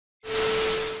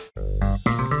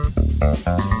Hello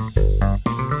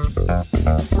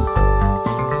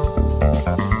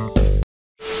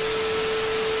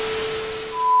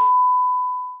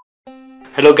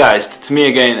guys, it's me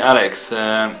again, Alex,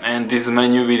 and this is my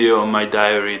new video on my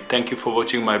diary. Thank you for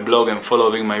watching my blog and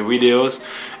following my videos.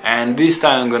 And this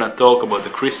time I'm gonna talk about the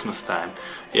Christmas time.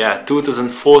 Yeah,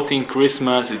 2014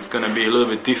 Christmas, it's gonna be a little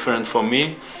bit different for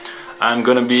me. I'm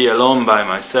gonna be alone by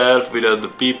myself, without the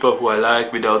people who I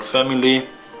like, without family.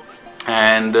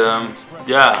 And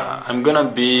yeah, I'm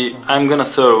gonna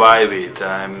survive it.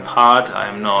 I'm hard,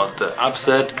 I'm not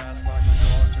upset.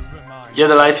 Yeah,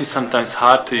 the life is sometimes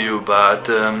hard to you, but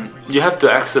you have to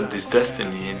accept this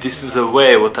destiny. This is a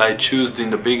way what I chose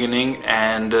in the beginning,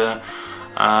 and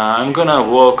I'm gonna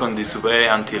walk on this way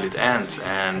until it ends.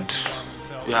 And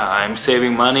yeah, I'm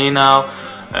saving money now,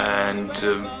 and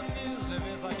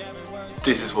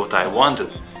this is what I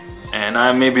wanted. And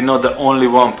I'm maybe not the only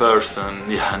one person.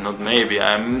 Yeah, not maybe.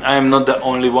 I'm not the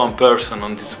only one person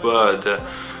on this world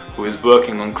who is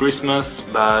working on Christmas,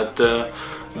 but.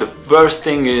 The worst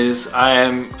thing is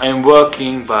I'm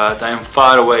working, but I'm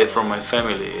far away from my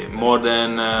family, more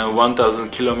than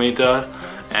 1000 kilometers,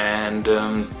 and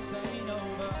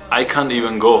I can't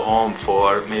even go home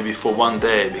for maybe for one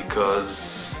day,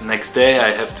 because next day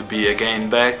I have to be again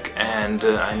back and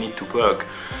I need to work.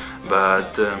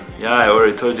 But yeah, I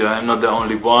already told you I'm not the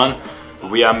only one.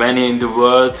 We are many in the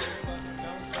world,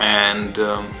 and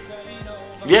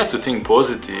we have to think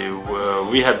positive.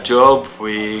 We have job,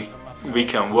 we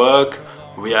can work,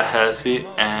 we are healthy,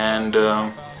 and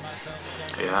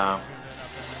yeah,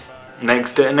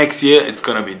 next year it's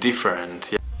gonna be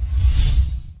different. Yeah.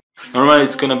 Normally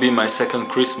it's gonna be my second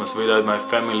Christmas without my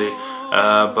family,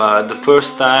 but the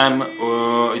first time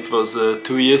it was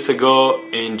 2 years ago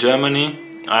in Germany.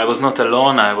 I was not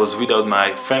alone, I was without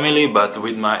my family, but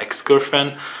with my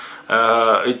ex-girlfriend.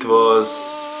 It was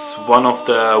one of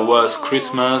the worst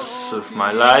Christmas of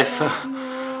my life.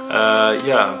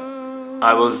 Yeah.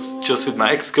 I was just with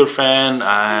my ex-girlfriend.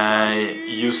 I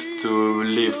used to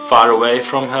live far away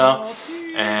from her,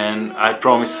 and I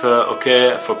promised her,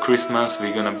 okay, for Christmas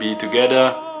we're gonna be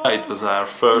together. It was our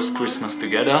first Christmas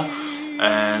together,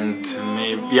 and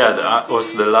maybe, yeah,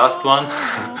 also the last one.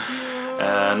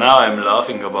 Now I'm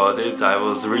laughing about it. I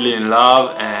was really in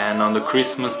love, and on the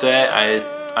Christmas day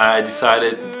I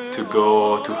decided to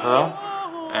go to her,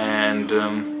 and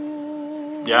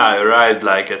yeah, I arrived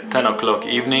like at 10 o'clock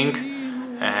evening.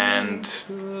 And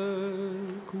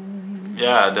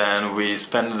yeah, then we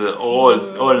spent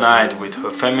all night with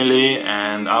her family,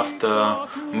 and after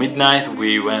midnight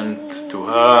we went to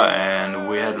her, and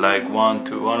we had like one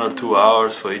or two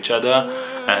hours for each other,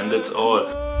 and that's all.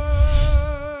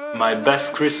 My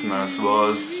best Christmas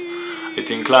was, I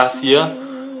think, last year.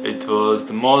 It was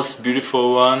the most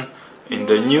beautiful one. In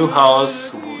the new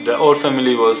house, the whole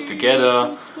family was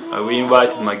together. We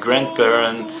invited my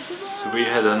grandparents, we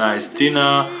had a nice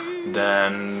dinner,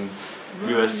 then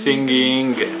we were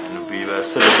singing and we were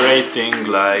celebrating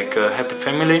like a happy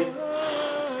family.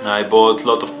 I bought a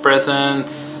lot of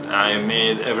presents, I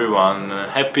made everyone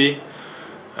happy.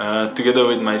 Together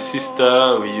with my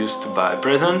sister we used to buy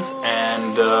presents,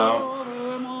 and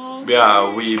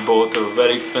yeah, we bought a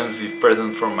very expensive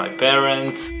present for my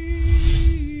parents.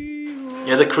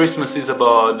 Yeah, the Christmas is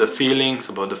about the feelings,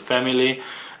 about the family,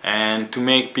 and to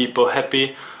make people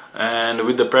happy, and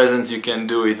with the presents you can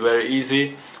do it very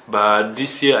easy. But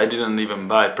this year I didn't even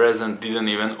buy present, didn't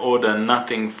even order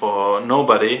nothing for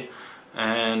nobody.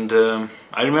 And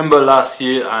I remember last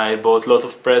year I bought a lot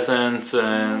of presents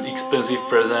and expensive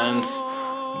presents,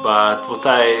 but what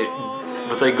I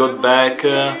got back,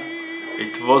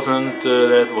 it wasn't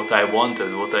that what I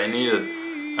wanted, what I needed.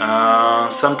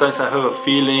 Sometimes I have a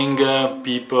feeling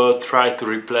people try to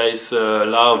replace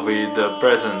love with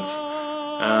presents.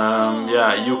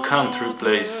 Yeah, you can't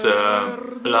replace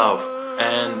love,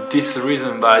 and this is the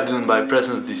reason why I didn't buy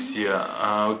presents this year,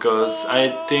 because I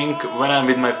think when I'm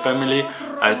with my family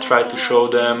I try to show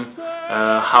them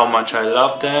how much I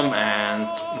love them and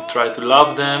try to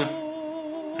love them,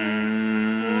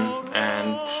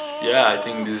 and yeah, I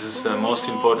think this is the most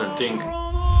important thing.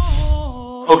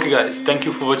 Okay guys, thank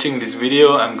you for watching this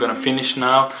video. I'm gonna finish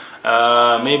now.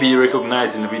 Maybe you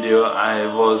recognize in the video I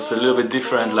was a little bit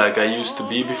different like I used to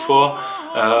be before.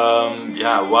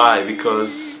 Yeah, why?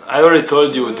 Because I already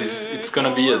told you it's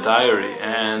gonna be a diary,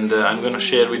 and I'm gonna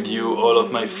share with you all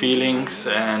of my feelings,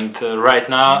 and right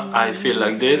now I feel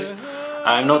like this.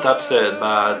 I'm not upset,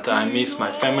 but I miss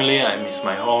my family, I miss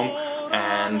my home,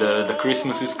 and the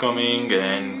Christmas is coming,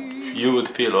 and you would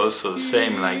feel also the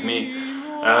same like me.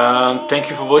 Thank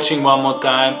you for watching one more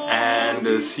time,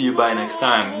 and see you by next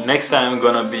time. Next time I'm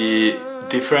gonna be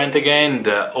different again,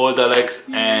 the old Alex,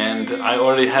 and I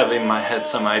already have in my head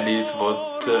some ideas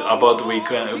what about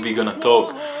we're gonna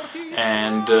talk,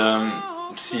 and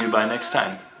see you by next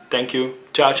time. Thank you.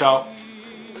 Ciao ciao.